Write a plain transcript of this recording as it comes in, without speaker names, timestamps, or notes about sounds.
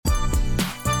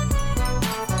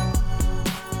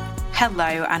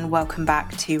Hello and welcome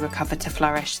back to Recover to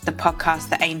Flourish, the podcast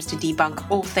that aims to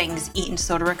debunk all things eating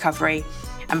disorder recovery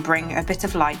and bring a bit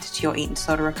of light to your eating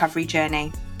disorder recovery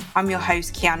journey. I'm your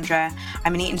host, Keandra.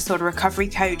 I'm an eating disorder recovery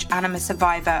coach and I'm a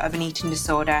survivor of an eating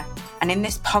disorder. And in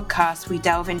this podcast, we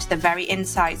delve into the very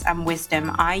insights and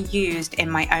wisdom I used in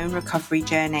my own recovery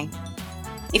journey.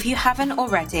 If you haven't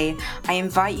already, I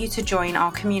invite you to join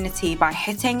our community by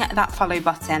hitting that follow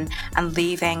button and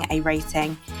leaving a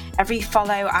rating. Every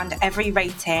follow and every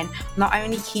rating not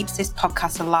only keeps this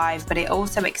podcast alive, but it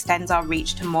also extends our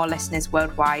reach to more listeners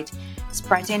worldwide,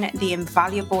 spreading the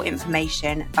invaluable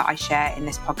information that I share in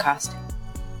this podcast.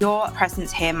 Your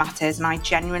presence here matters, and I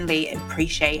genuinely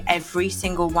appreciate every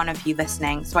single one of you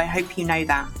listening, so I hope you know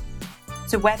that.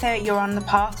 So whether you're on the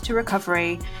path to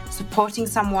recovery, supporting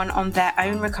someone on their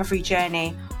own recovery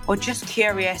journey, or just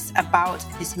curious about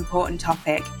this important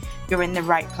topic, you're in the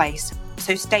right place.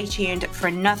 So stay tuned for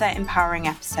another empowering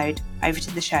episode. Over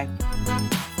to the show.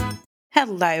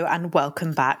 Hello and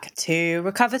welcome back to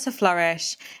Recover to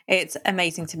Flourish. It's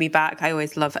amazing to be back. I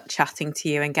always love chatting to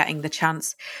you and getting the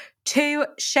chance to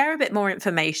share a bit more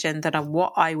information than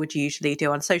what I would usually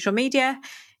do on social media.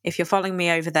 If you're following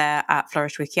me over there at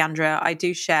Flourish with Keandra, I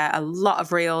do share a lot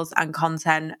of reels and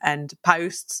content and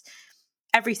posts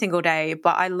every single day,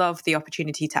 but I love the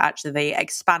opportunity to actually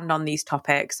expand on these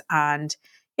topics and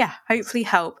hopefully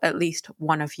help at least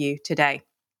one of you today.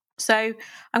 So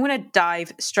I'm going to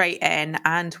dive straight in,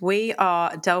 and we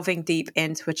are delving deep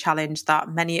into a challenge that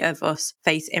many of us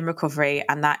face in recovery,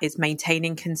 and that is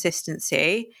maintaining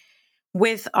consistency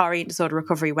with our eating disorder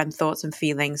recovery when thoughts and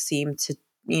feelings seem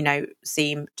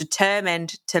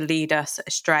determined to lead us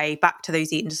astray back to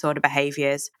those eating disorder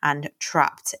behaviors and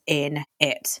trapped in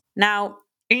it. Now,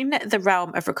 in the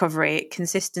realm of recovery,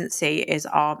 consistency is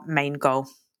our main goal.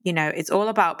 It's all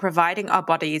about providing our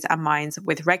bodies and minds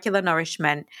with regular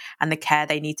nourishment and the care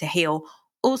they need to heal.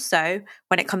 Also,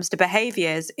 when it comes to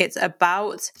behaviors, it's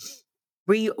about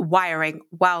rewiring.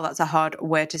 Wow, that's a hard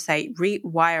word to say.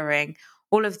 Rewiring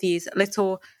all of these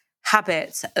little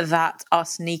habits that are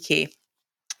sneaky.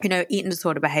 Eating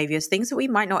disorder behaviors, things that we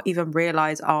might not even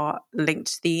realize are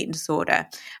linked to the eating disorder.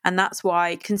 And that's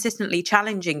why consistently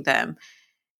challenging them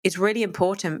is really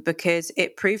important, because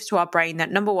it proves to our brain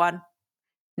that, number one,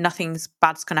 nothing's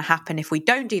bad's going to happen if we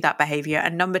don't do that behavior.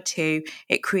 And number two,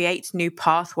 it creates new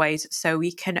pathways so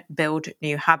we can build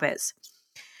new habits.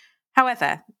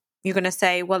 However, you're going to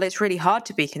say, well, it's really hard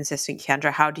to be consistent,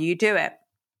 Keandra. How do you do it?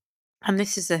 And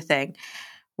this is the thing.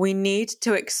 We need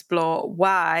to explore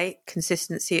why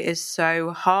consistency is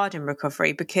so hard in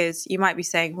recovery, because you might be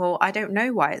saying, well, I don't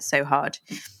know why it's so hard.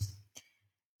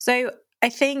 So I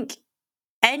think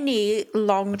any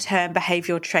long-term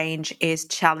behavioral change is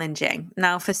challenging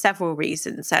now for several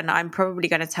reasons. And I'm probably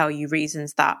going to tell you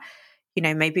reasons that,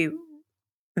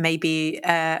 maybe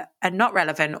are not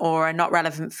relevant or are not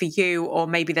relevant for you, or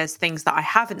maybe there's things that I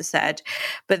haven't said.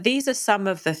 But these are some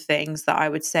of the things that I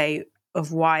would say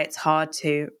of why it's hard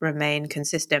to remain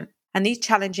consistent. And these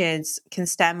challenges can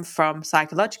stem from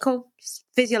psychological,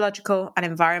 physiological, and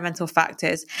environmental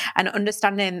factors, and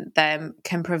understanding them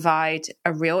can provide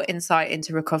a real insight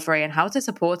into recovery and how to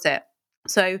support it.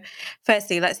 So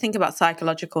firstly, let's think about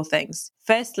psychological things.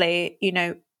 Firstly,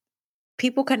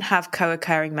 people can have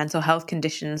co-occurring mental health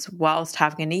conditions whilst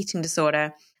having an eating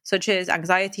disorder, such as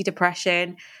anxiety,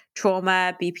 depression,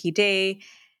 trauma, BPD,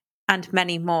 and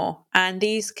many more. And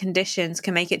these conditions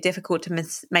can make it difficult to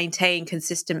maintain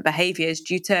consistent behaviors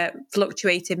due to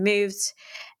fluctuating moods,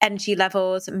 energy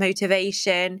levels,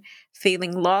 motivation,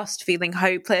 feeling lost, feeling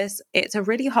hopeless. It's a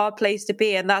really hard place to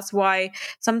be. And that's why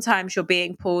sometimes you're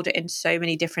being pulled in so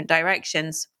many different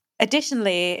directions.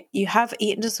 Additionally, you have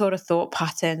eating disorder thought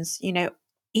patterns.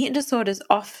 Eating disorders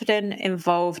often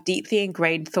involve deeply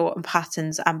ingrained thought and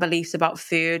patterns and beliefs about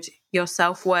food, your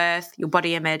self-worth, your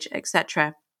body image,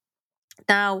 etc.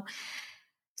 Now,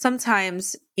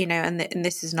 sometimes, and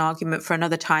this is an argument for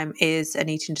another time, is an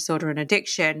eating disorder an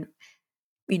addiction?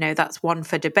 That's one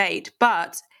for debate.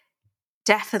 But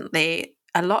definitely,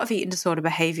 a lot of eating disorder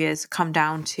behaviors come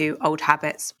down to old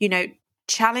habits.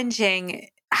 Challenging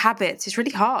habits is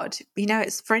really hard.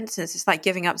 For instance, it's like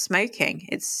giving up smoking.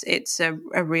 It's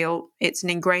an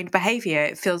ingrained behavior.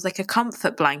 It feels like a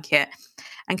comfort blanket,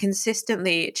 and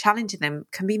consistently challenging them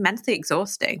can be mentally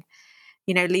exhausting.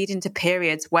 Leading to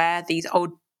periods where these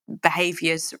old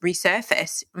behaviors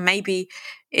resurface. Maybe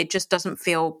it just doesn't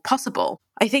feel possible.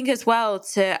 I think as well,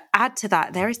 to add to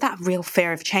that, there is that real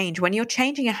fear of change. When you're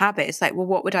changing a habit, it's like, well,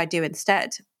 what would I do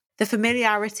instead? The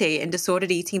familiarity in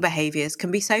disordered eating behaviors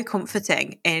can be so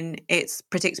comforting in its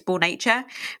predictable nature,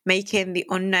 making the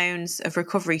unknowns of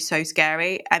recovery so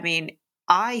scary. I mean,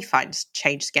 I find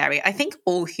change scary. I think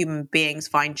all human beings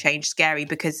find change scary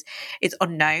because it's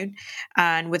unknown.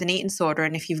 And with an eating disorder,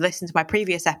 and if you've listened to my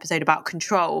previous episode about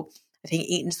control, I think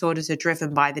eating disorders are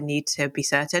driven by the need to be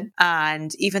certain.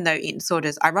 And even though eating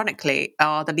disorders, ironically,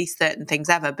 are the least certain things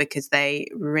ever because they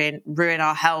ruin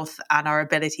our health and our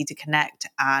ability to connect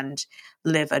and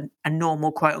live a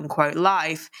normal, quote unquote,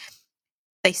 life,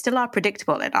 they still are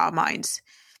predictable in our minds.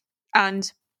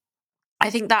 And I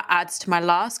think that adds to my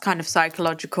last kind of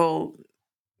psychological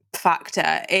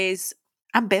factor is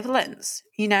ambivalence,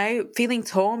 feeling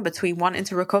torn between wanting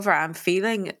to recover and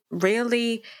feeling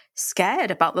really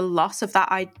scared about the loss of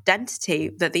that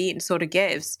identity that the eating disorder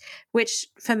gives, which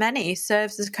for many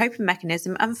serves as a coping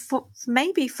mechanism and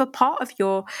maybe for part of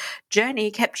your journey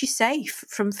kept you safe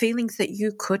from feelings that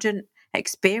you couldn't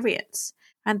experience.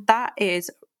 And that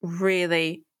is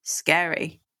really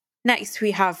scary. Next,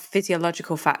 we have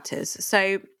physiological factors.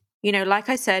 So, like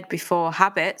I said before,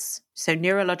 habits, so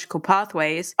neurological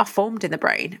pathways, are formed in the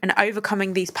brain, and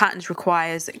overcoming these patterns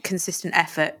requires consistent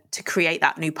effort to create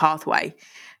that new pathway.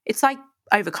 It's like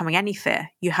overcoming any fear.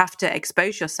 You have to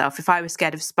expose yourself. If I was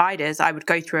scared of spiders, I would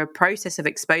go through a process of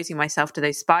exposing myself to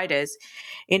those spiders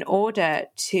in order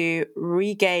to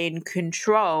regain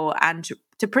control and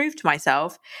to prove to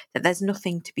myself that there's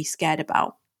nothing to be scared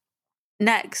about.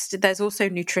 Next, there's also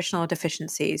nutritional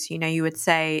deficiencies. You would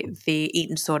say the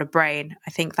eating disorder brain.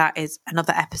 I think that is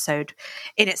another episode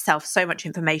in itself. So much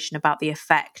information about the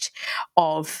effect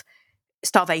of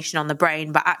starvation on the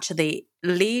brain, but actually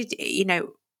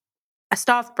a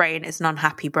starved brain is an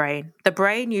unhappy brain. The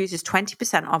brain uses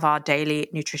 20% of our daily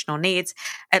nutritional needs,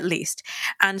 at least.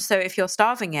 And so if you're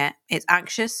starving it, it's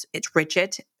anxious, it's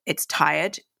rigid, it's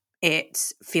tired,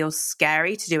 it feels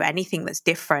scary to do anything that's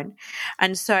different.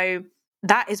 And so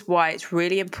that is why it's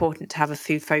really important to have a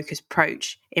food-focused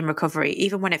approach in recovery,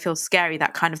 even when it feels scary,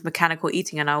 that kind of mechanical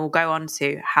eating. And I will go on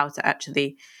to how to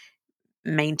actually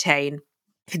maintain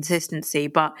consistency.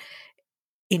 But,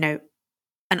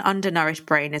 an undernourished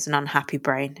brain is an unhappy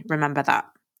brain. Remember that.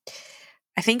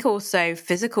 I think also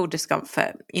physical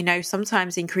discomfort.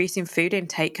 Sometimes increasing food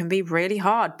intake can be really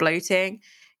hard. Bloating,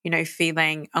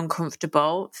 feeling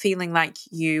uncomfortable, feeling like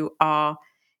you are,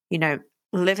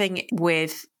 living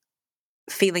with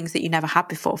feelings that you never had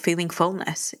before, feeling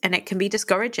fullness, and it can be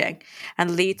discouraging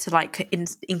and lead to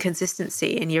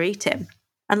inconsistency in your eating.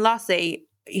 And lastly,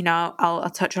 I'll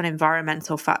touch on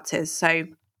environmental factors. So,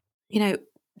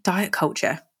 diet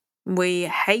culture, we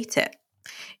hate it.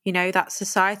 That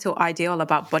societal ideal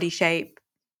about body shape,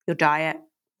 your diet,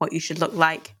 what you should look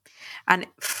like, and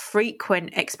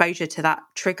frequent exposure to that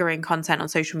triggering content on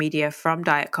social media from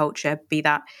diet culture, be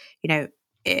that,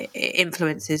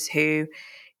 influencers who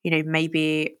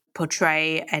maybe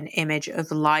portray an image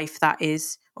of life that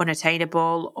is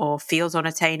unattainable or feels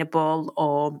unattainable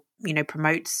or,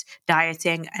 promotes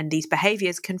dieting. And these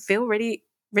behaviors can feel really,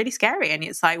 really scary. And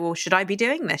it's like, well, should I be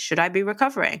doing this? Should I be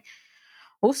recovering?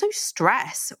 Also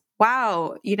stress.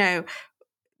 Wow.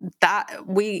 That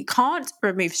we can't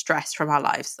remove stress from our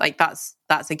lives. Like that's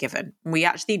a given. We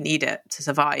actually need it to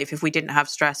survive. If we didn't have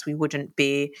stress, we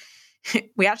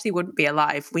actually wouldn't be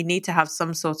alive. We need to have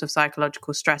some sort of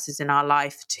psychological stresses in our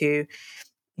life to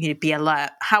be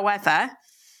alert. However,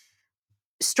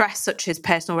 stress such as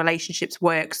personal relationships,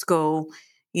 work, school,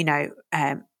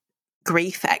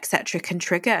 grief, etc., can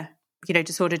trigger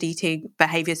disordered eating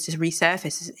behaviors to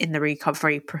resurface in the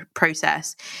recovery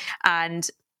process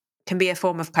and can be a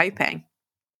form of coping.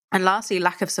 And lastly,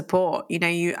 lack of support.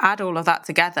 You add all of that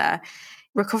together.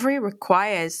 Recovery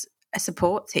requires a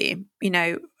support team.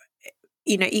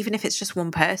 Even if it's just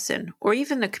one person or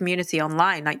even a community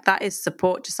online, like that is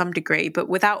support to some degree, but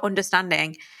without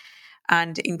understanding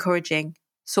and encouraging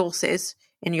sources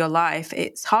in your life,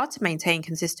 it's hard to maintain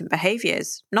consistent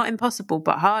behaviors. Not impossible,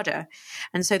 but harder.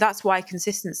 And so that's why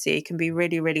consistency can be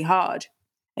really, really hard.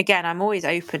 Again, I'm always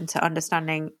open to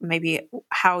understanding maybe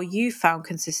how you found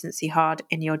consistency hard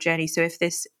in your journey. So if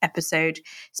this episode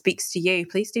speaks to you,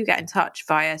 please do get in touch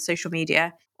via social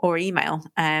media or email,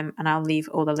 and I'll leave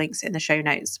all the links in the show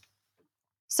notes.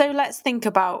 So let's think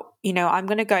about, I'm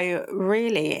going to go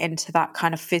really into that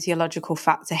kind of physiological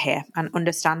factor here and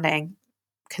understanding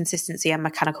consistency and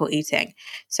mechanical eating.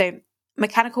 So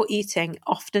mechanical eating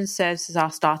often serves as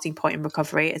our starting point in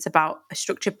recovery. It's about a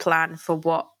structured plan for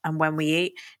what and when we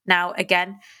eat. Now,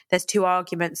 again, there's two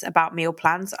arguments about meal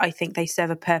plans. I think they serve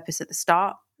a purpose at the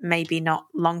start, maybe not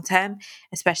long term,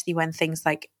 especially when things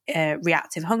like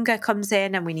reactive hunger comes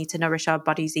in and we need to nourish our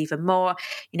bodies even more.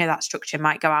 That structure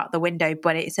might go out the window,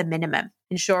 but it's a minimum,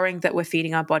 ensuring that we're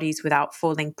feeding our bodies without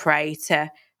falling prey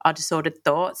to our disordered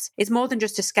thoughts. It's more than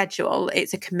just a schedule,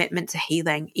 it's a commitment to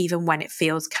healing, even when it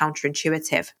feels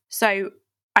counterintuitive. So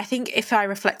I think if I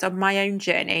reflect on my own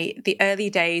journey, the early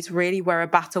days really were a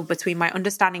battle between my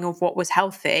understanding of what was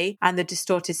healthy and the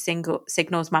distorted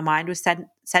signals my mind was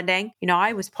sending.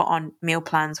 I was put on meal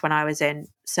plans when I was in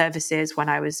services, when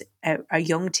I was a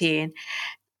young teen,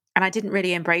 and I didn't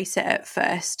really embrace it at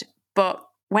first. But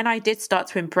when I did start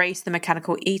to embrace the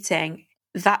mechanical eating,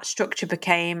 that structure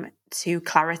became to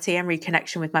clarity and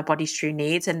reconnection with my body's true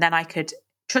needs. And then I could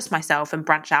trust myself and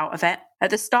branch out of it. At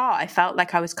the start, I felt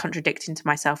like I was contradicting to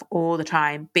myself all the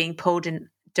time, being pulled in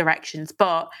directions.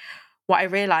 But what I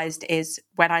realized is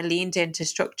when I leaned into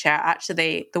structure,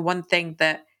 actually, the one thing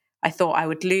that I thought I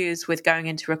would lose with going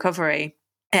into recovery,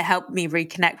 it helped me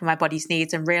reconnect with my body's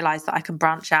needs and realize that I can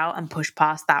branch out and push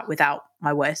past that without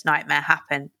my worst nightmare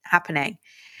happening.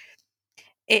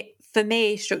 For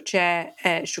me,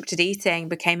 structured eating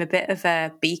became a bit of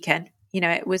a beacon.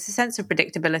 It was a sense of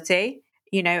predictability.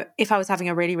 If I was having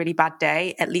a really, really bad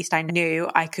day, at least I knew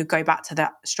I could go back to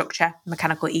that structure,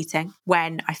 mechanical eating,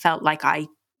 when I felt like I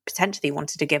potentially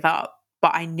wanted to give up.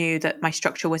 But I knew that my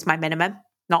structure was my minimum,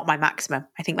 not my maximum.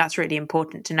 I think that's really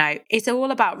important to know. It's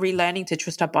all about relearning to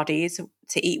trust our bodies,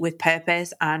 to eat with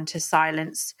purpose, and to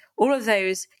silence all of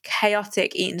those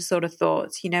chaotic eating disorder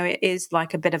thoughts. It is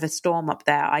like a bit of a storm up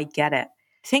there. I get it.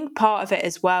 I think part of it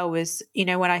as well was,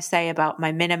 when I say about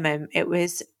my minimum, it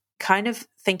was kind of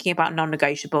thinking about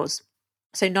non-negotiables.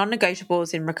 So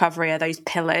non-negotiables in recovery are those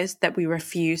pillars that we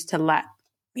refuse to let,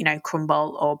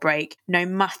 crumble or break, no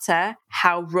matter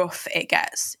how rough it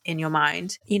gets in your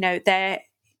mind.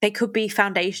 They could be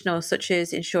foundational, such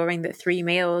as ensuring that 3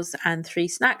 meals and 3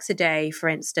 snacks a day, for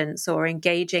instance, or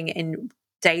engaging in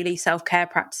daily self-care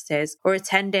practices, or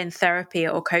attending therapy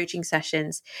or coaching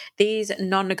sessions. These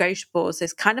non-negotiables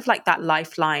is kind of like that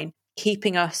lifeline,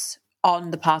 keeping us on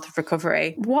the path of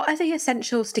recovery. What are the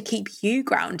essentials to keep you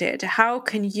grounded? How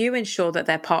can you ensure that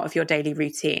they're part of your daily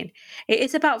routine? It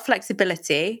is about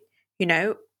flexibility.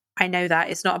 I know that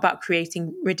it's not about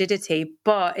creating rigidity,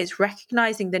 but it's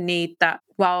recognizing the need that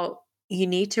while you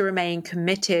need to remain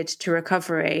committed to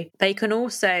recovery, they can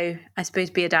also, I suppose,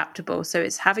 be adaptable. So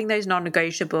it's having those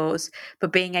non-negotiables,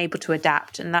 but being able to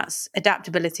adapt. And that's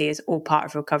adaptability is all part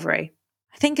of recovery.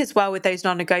 I think as well with those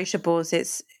non-negotiables,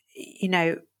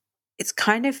 it's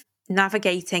kind of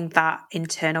navigating that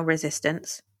internal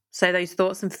resistance. So those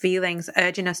thoughts and feelings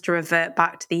urging us to revert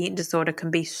back to the eating disorder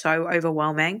can be so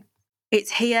overwhelming.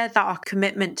 It's here that our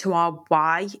commitment to our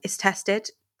why is tested.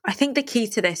 I think the key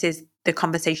to this is the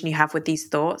conversation you have with these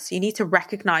thoughts. You need to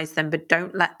recognize them, but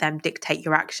don't let them dictate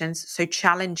your actions. So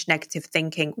challenge negative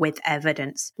thinking with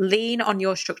evidence. Lean on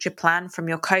your structured plan from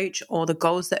your coach or the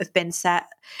goals that have been set,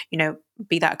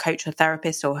 be that a coach or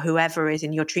therapist or whoever is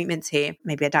in your treatment team,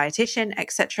 maybe a dietitian,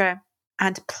 etc.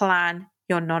 And plan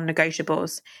your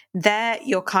non-negotiables. They're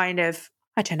your kind of,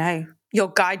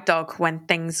 your guide dog when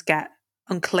things get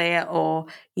unclear or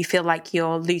you feel like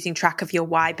you're losing track of your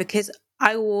why, because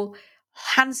I will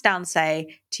hands down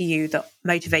say to you that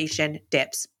motivation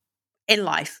dips in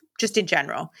life, just in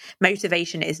general.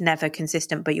 Motivation is never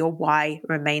consistent, but your why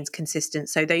remains consistent.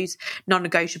 So those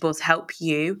non-negotiables help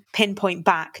you pinpoint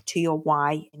back to your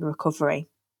why in recovery.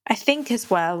 I think as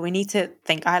well, we need to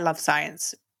think, I love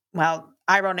science. Well,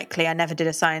 ironically, I never did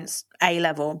a science A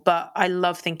level, but I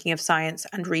love thinking of science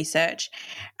and research.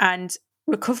 And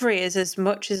recovery is as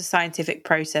much as a scientific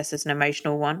process as an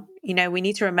emotional one. We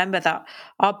need to remember that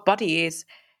our bodies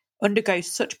undergo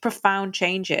such profound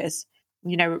changes,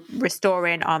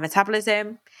 restoring our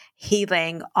metabolism,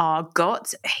 healing our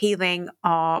gut, healing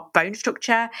our bone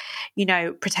structure,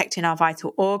 protecting our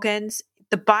vital organs.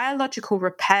 The biological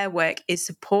repair work is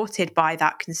supported by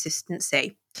that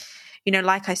consistency.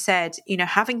 Like I said,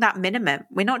 having that minimum,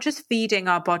 we're not just feeding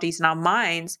our bodies and our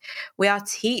minds, we are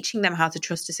teaching them how to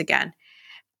trust us again.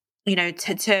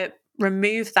 To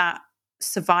remove that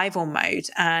survival mode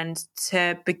and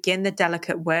to begin the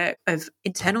delicate work of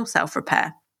internal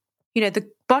self-repair. The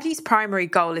body's primary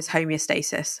goal is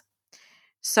homeostasis.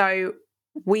 So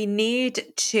we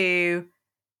need to,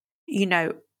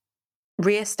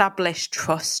 reestablish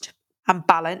trust and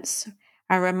balance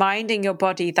and reminding your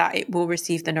body that it will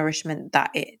receive the nourishment that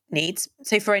it needs.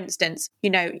 So for instance,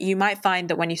 you might find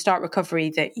that when you start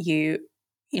recovery that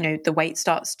the weight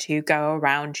starts to go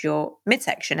around your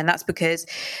midsection. And that's because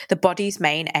the body's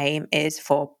main aim is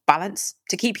for balance,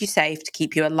 to keep you safe, to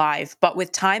keep you alive. But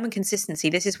with time and consistency,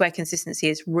 this is where consistency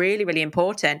is really, really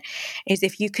important, is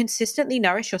if you consistently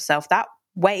nourish yourself, that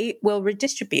weight will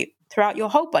redistribute throughout your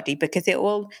whole body because it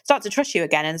will start to trust you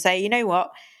again and say, you know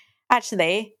what,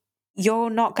 actually, you're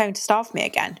not going to starve me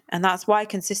again. And that's why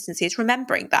consistency is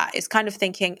remembering that. It's kind of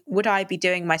thinking, would I be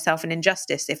doing myself an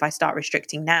injustice if I start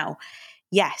restricting now?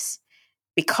 Yes,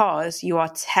 because you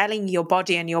are telling your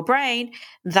body and your brain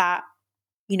that,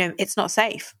 it's not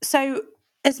safe. So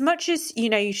as much as,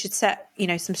 you should set,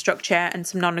 some structure and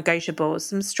some non-negotiables,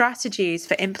 some strategies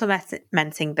for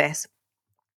implementing this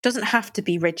doesn't have to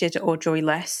be rigid or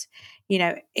joyless.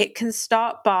 It can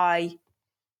start by,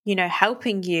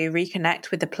 helping you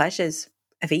reconnect with the pleasures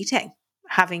of eating,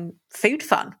 having food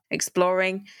fun,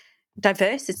 exploring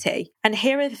diversity. And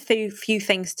here are the few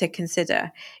things to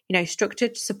consider.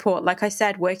 Structured support, like I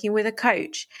said, working with a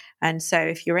coach. And so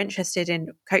if you're interested in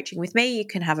coaching with me, you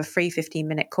can have a free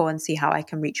 15-minute call and see how I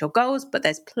can reach your goals. But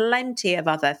there's plenty of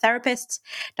other therapists,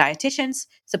 dietitians,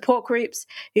 support groups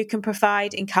who can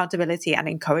provide accountability and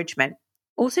encouragement.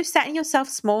 Also, setting yourself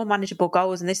small, manageable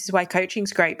goals. And this is why coaching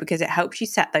is great, because it helps you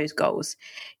set those goals.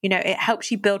 It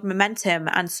helps you build momentum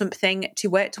and something to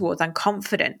work towards and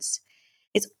confidence.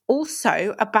 It's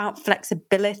also about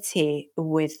flexibility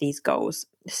with these goals.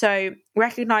 So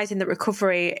recognizing that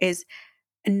recovery is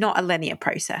not a linear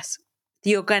process.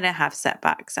 You're going to have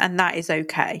setbacks, and that is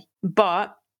okay.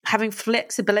 But having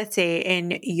flexibility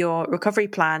in your recovery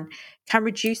plan can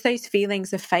reduce those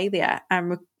feelings of failure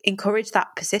and encourage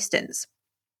that persistence.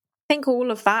 I think all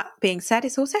of that being said,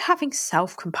 it's also having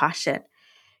self-compassion.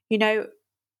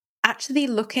 Actually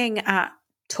looking at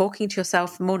talking to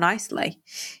yourself more nicely,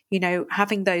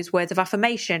 having those words of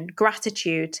affirmation,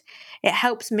 gratitude. It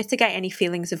helps mitigate any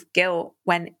feelings of guilt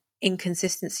when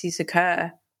inconsistencies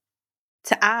occur.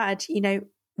 To add,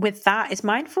 with that is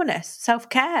mindfulness,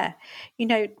 self-care,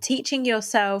 teaching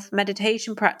yourself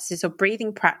meditation practices or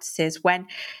breathing practices when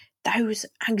those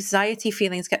anxiety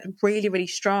feelings get really, really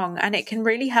strong. And it can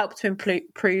really help to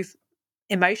improve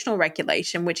emotional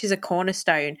regulation, which is a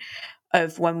cornerstone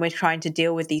of when we're trying to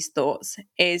deal with these thoughts,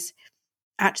 is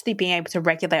actually being able to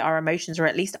regulate our emotions, or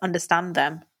at least understand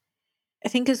them. I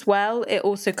think as well, it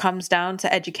also comes down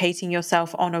to educating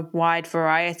yourself on a wide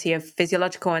variety of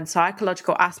physiological and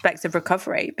psychological aspects of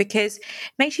recovery, because it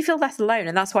makes you feel less alone.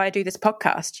 And that's why I do this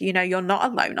podcast. You're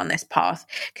not alone on this path.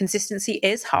 Consistency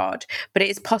is hard, but it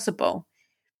is possible.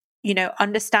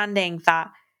 Understanding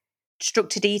that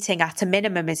structured eating at a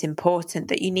minimum is important,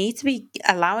 that you need to be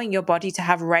allowing your body to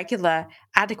have regular,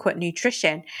 adequate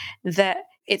nutrition, that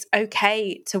it's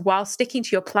okay to, while sticking to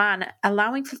your plan,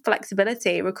 allowing for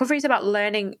flexibility. Recovery is about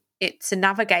learning it to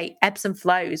navigate ebbs and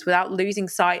flows without losing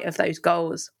sight of those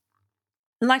goals.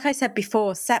 And like I said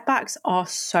before, setbacks are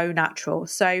so natural.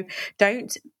 So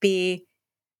don't be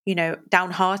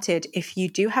downhearted if you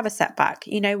do have a setback.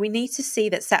 We need to see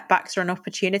that setbacks are an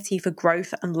opportunity for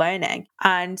growth and learning.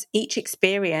 And each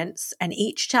experience and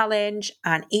each challenge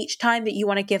and each time that you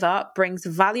want to give up brings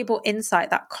valuable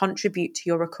insight that contribute to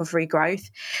your recovery growth,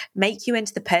 make you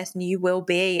into the person you will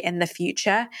be in the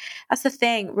future. That's the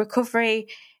thing. Recovery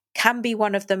can be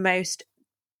one of the most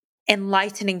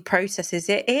enlightening processes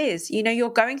it is. You're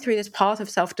going through this path of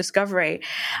self-discovery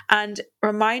and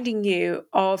reminding you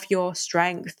of your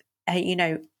strength,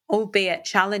 albeit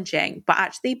challenging, but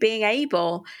actually being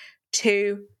able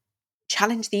to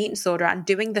challenge the eating disorder and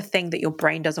doing the thing that your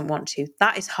brain doesn't want to.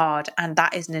 That is hard, and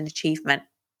that is an achievement.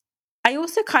 I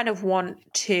also kind of want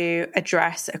to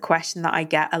address a question that I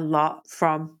get a lot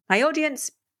from my audience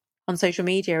on social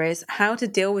media, is how to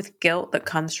deal with guilt that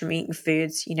comes from eating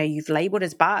foods you've labeled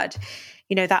as bad.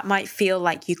 That might feel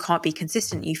like you can't be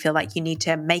consistent. You feel like you need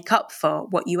to make up for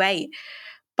what you ate.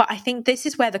 But I think this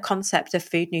is where the concept of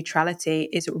food neutrality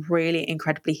is really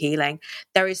incredibly healing.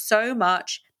 There is so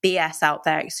much BS out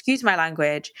there, excuse my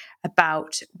language,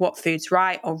 about what food's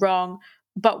right or wrong.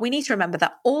 But we need to remember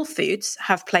that all foods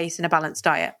have place in a balanced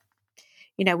diet.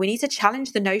 We need to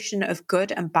challenge the notion of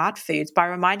good and bad foods by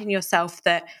reminding yourself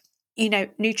that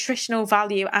nutritional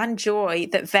value and joy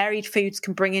that varied foods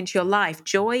can bring into your life.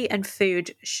 Joy and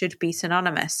food should be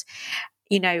synonymous,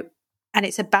 and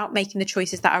it's about making the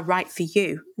choices that are right for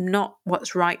you, not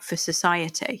what's right for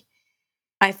society.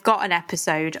 I've got an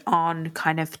episode on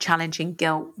kind of challenging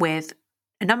guilt with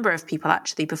a number of people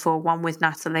actually before, one with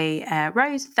Natalie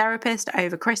Rose, therapist,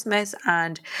 over Christmas,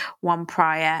 and one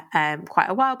prior quite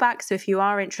a while back. So if you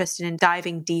are interested in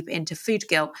diving deep into food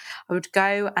guilt, I would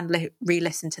go and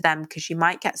re-listen to them, because you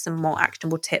might get some more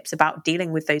actionable tips about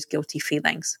dealing with those guilty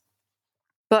feelings.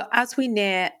 But as we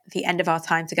near the end of our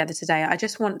time together today, I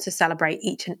just want to celebrate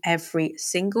each and every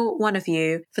single one of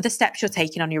you for the steps you're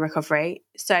taking on your recovery.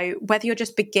 So whether you're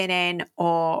just beginning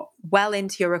or well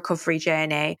into your recovery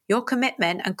journey, your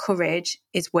commitment and courage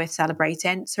is worth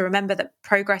celebrating. So remember that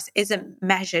progress isn't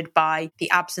measured by the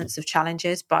absence of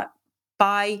challenges, but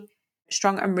by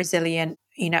strong and resilient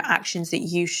actions that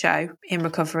you show in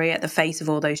recovery at the face of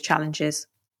all those challenges.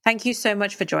 Thank you so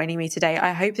much for joining me today.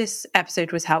 I hope this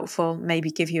episode was helpful, maybe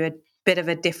give you a bit of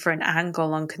a different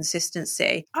angle on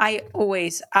consistency. I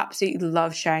always absolutely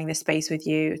love sharing this space with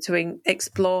you to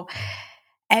explore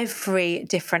every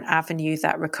different avenue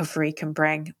that recovery can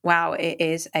bring. Wow, it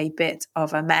is a bit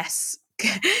of a mess,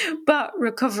 but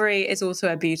recovery is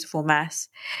also a beautiful mess.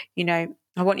 I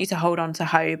want you to hold on to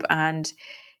hope and,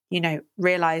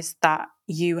 realize that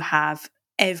you have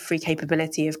every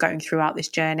capability of going throughout this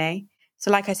journey.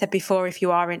 So like I said before, if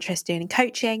you are interested in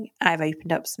coaching, I've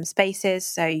opened up some spaces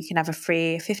so you can have a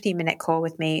free 15-minute call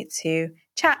with me to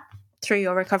chat through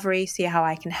your recovery, see how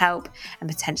I can help and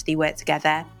potentially work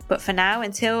together. But for now,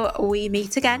 until we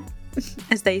meet again,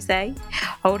 as they say,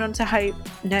 hold on to hope,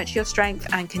 nurture your strength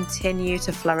and continue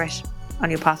to flourish on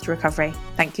your path to recovery.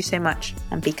 Thank you so much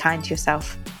and be kind to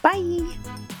yourself.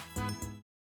 Bye.